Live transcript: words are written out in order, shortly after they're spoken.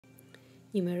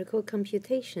Numerical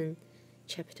Computation,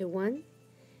 Chapter 1,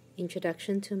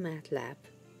 Introduction to Matlab.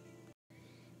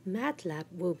 Matlab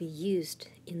will be used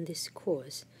in this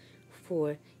course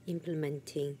for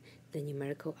implementing the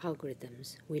numerical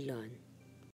algorithms we learn.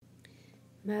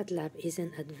 Matlab is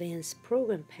an advanced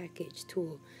program package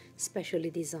tool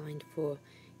specially designed for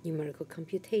numerical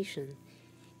computation,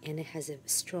 and it has a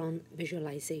strong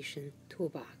visualization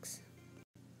toolbox.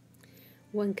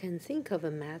 One can think of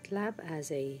a Matlab as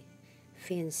a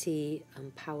fancy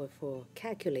and powerful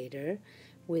calculator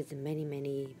with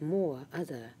many more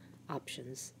other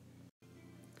options.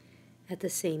 At the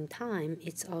same time,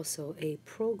 it's also a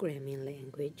programming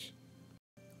language.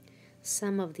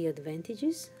 Some of the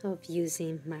advantages of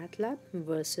using Matlab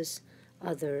versus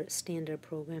other standard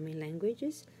programming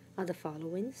languages are the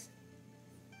following.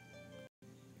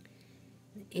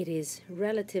 It is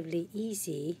relatively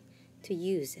easy to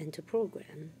use and to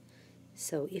program.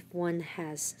 So if one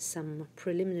has some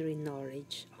preliminary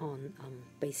knowledge on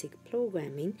basic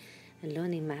programming, and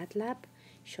learning Matlab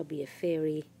shall be a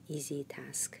very easy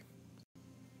task.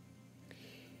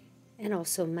 And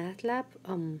also Matlab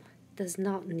does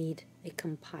not need a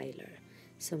compiler,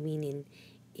 so meaning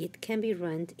it can be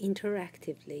run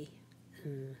interactively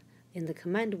in the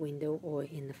command window or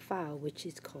in a file which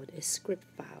is called a script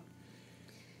file.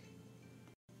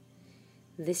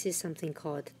 This is something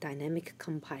called dynamic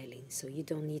compiling, so you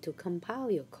don't need to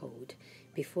compile your code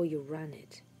before you run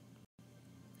it.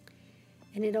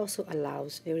 And it also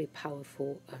allows very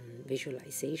powerful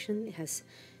visualization. It has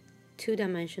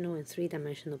two-dimensional and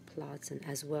three-dimensional plots, and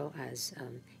as well as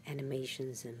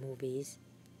animations and movies.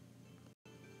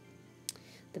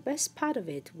 The best part of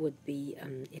it would be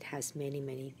it has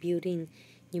many built-in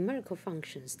numerical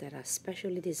functions that are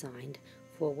specially designed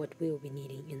for what we'll be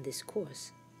needing in this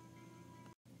course.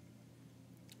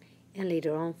 And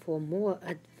later on, for more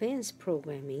advanced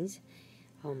programming,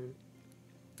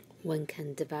 one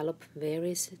can develop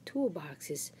various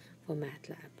toolboxes for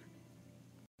Matlab.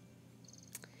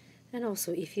 And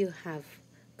also, if you have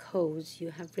codes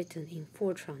you have written in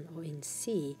Fortran or in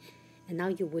C, and now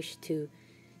you wish to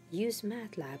use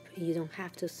Matlab, you don't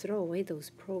have to throw away those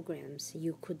programs.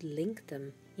 You could link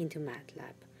them into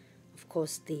Matlab. Of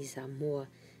course, these are more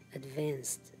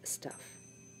advanced stuff.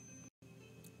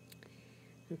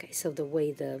 Okay, so the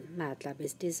way the Matlab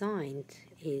is designed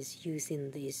is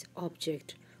using this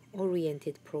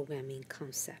object-oriented programming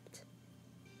concept.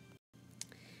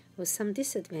 Well, some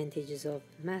disadvantages of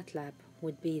Matlab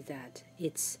would be that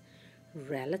it's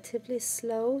relatively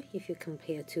slow if you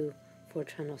compare to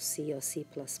Fortran or C or C++.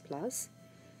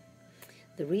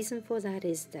 The reason for that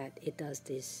is that it does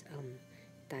this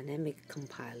dynamic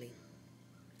compiling.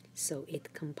 So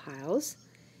it compiles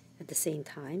at the same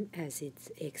time as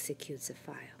it executes a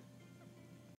file.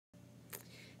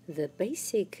 The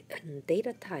basic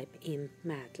data type in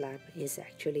Matlab is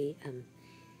actually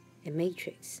a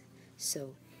matrix.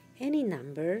 So any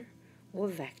number or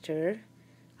vector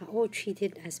are all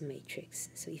treated as matrix.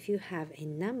 So if you have a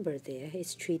number there,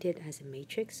 it's treated as a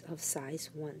matrix of size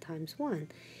 1 times 1.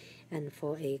 And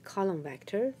for a column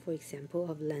vector, for example,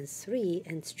 of length 3,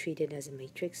 and it's treated as a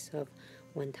matrix of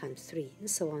 1 times 3, and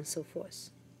so on and so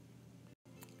forth.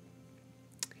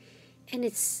 And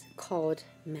it's called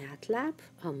Matlab,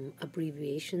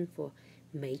 abbreviation for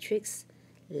Matrix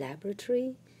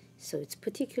Laboratory. So it's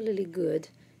particularly good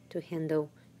to handle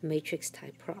matrix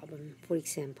type problem. For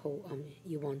example,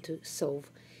 you want to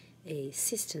solve a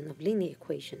system of linear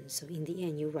equations. So in the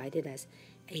end, you write it as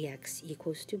ax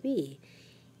equals to b.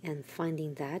 And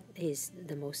finding that is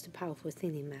the most powerful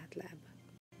thing in Matlab.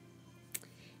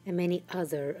 And many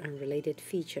other unrelated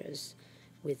features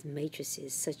with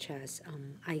matrices, such as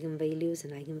eigenvalues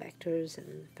and eigenvectors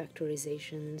and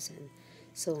factorizations and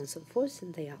so on and so forth,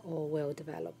 and they are all well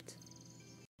developed.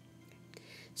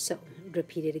 So,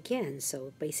 repeat it again.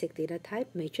 So, basic data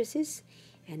type matrices,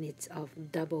 and it's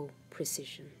of double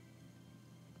precision.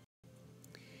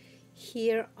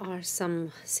 Here are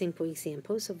some simple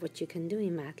examples of what you can do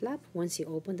in Matlab. Once you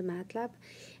open the Matlab,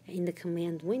 in the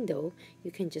command window, you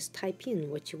can just type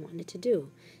in what you wanted to do.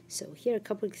 So here are a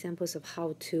couple examples of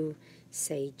how to,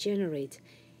 say, generate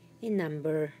a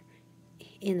number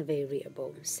in a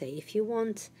variable. Say if you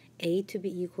want a to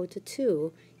be equal to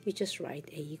 2, you just write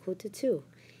a equal to 2.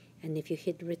 And if you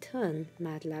hit return,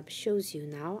 Matlab shows you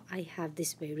now I have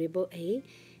this variable a,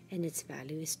 and its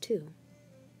value is 2.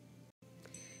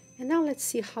 And now let's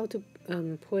see how to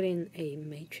put in a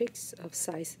matrix of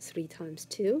size 3 times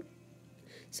 2.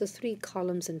 So 3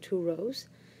 columns and 2 rows.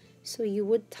 So you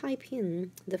would type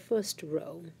in the first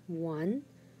row, 1,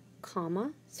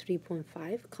 comma,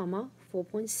 3.5, comma,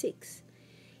 4.6.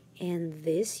 And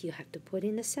this you have to put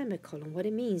in a semicolon. What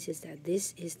it means is that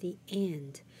this is the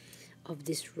end of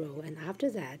this row, and after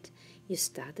that you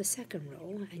start the second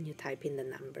row and you type in the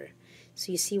number.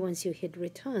 So you see, once you hit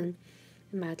return,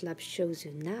 Matlab shows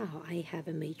you now I have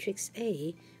a matrix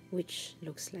A which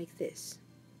looks like this.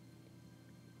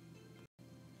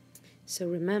 So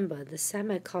remember, the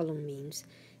semicolon means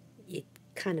it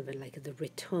kind of like the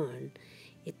return.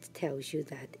 It tells you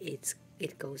that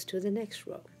it goes to the next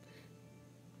row.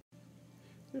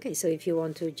 Okay, so if you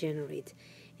want to generate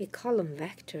a column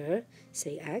vector,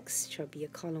 say x shall be a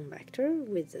column vector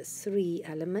with the 3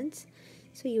 elements.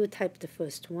 So you would type the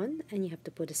first one, and you have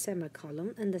to put a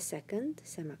semicolon, and the second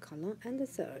semicolon, and the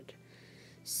third.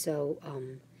 So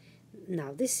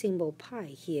now this symbol pi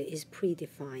here is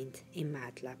predefined in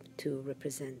Matlab to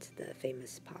represent the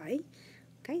famous pi.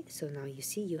 Okay, so now you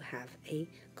see you have a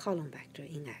column vector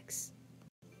in x.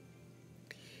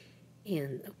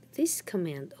 And this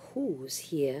command whos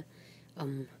here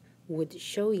would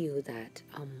show you that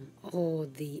all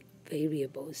the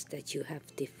variables that you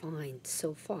have defined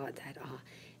so far that are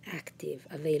active,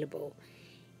 available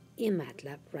in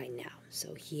Matlab right now.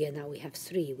 So here now we have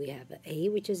 3. We have A,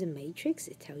 which is a matrix.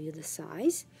 It tells you the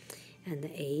size. And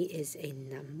the A is a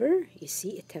number. You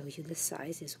see, it tells you the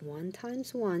size is 1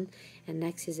 times 1. And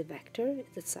next is a vector.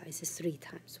 The size is 3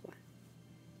 times 1.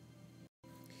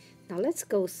 Now let's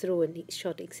go through a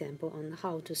short example on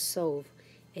how to solve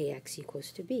AX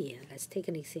equals to B. Let's take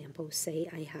an example. Say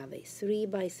I have a 3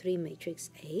 by 3 matrix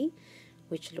A,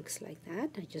 which looks like that.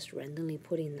 I just randomly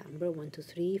put in number 1, 2,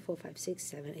 3, 4, 5, 6,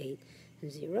 7, 8,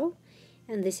 0.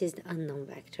 And this is the unknown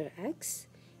vector X.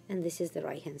 And this is the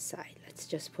right-hand side. Let's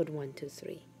just put 1, 2,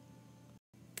 3.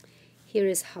 Here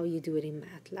is how you do it in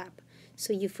Matlab.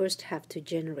 So you first have to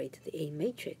generate the A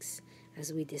matrix.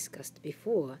 As we discussed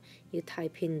before, you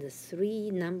type in the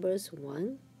 3 numbers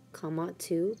 1,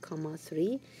 2,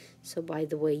 3. So by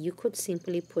the way, you could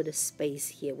simply put a space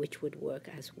here, which would work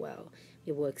as well.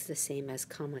 It works the same as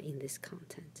comma in this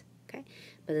content. Okay,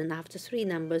 but then after 3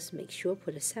 numbers, make sure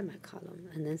put a semicolon,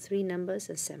 and then 3 numbers,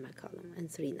 a semicolon, and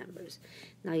 3 numbers.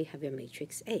 Now you have your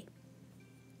matrix A.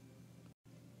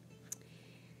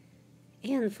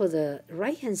 And for the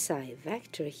right-hand side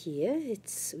vector here,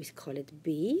 we call it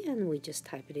B, and we just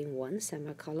type it in 1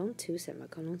 semicolon, 2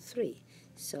 semicolon, 3.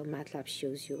 So Matlab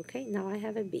shows you, okay, now I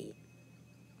have a B.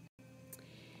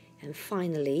 And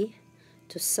finally,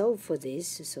 to solve for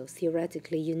this, so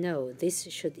theoretically you know this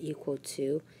should equal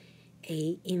to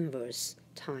A inverse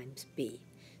times B.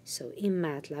 So in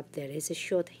Matlab there is a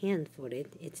shorthand for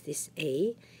it. It's this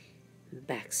A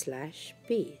backslash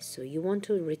B. So you want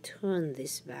to return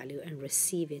this value and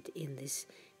receive it in this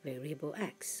variable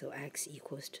x. So x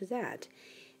equals to that.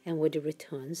 And what it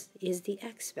returns is the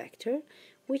x vector,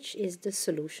 which is the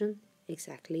solution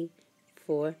exactly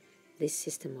for this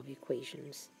system of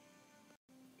equations.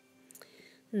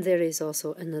 There is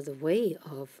also another way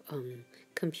of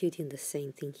computing the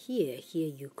same thing here. Here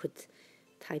you could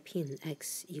type in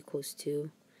x equals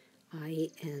to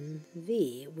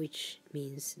INV, which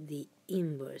means the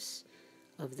inverse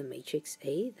of the matrix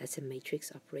A. That's a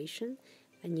matrix operation.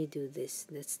 And you do this.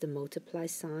 That's the multiply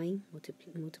sign,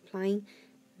 multiplying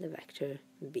the vector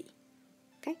B.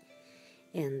 Okay?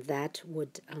 And that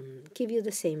would give you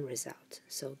the same result.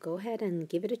 So go ahead and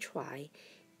give it a try.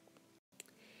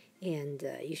 And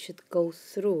you should go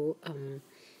through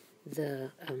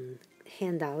the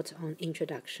handout on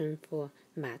introduction for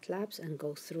Matlabs and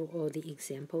go through all the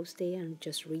examples there and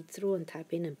just read through and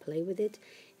type in and play with it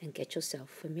and get yourself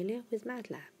familiar with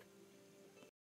Matlab.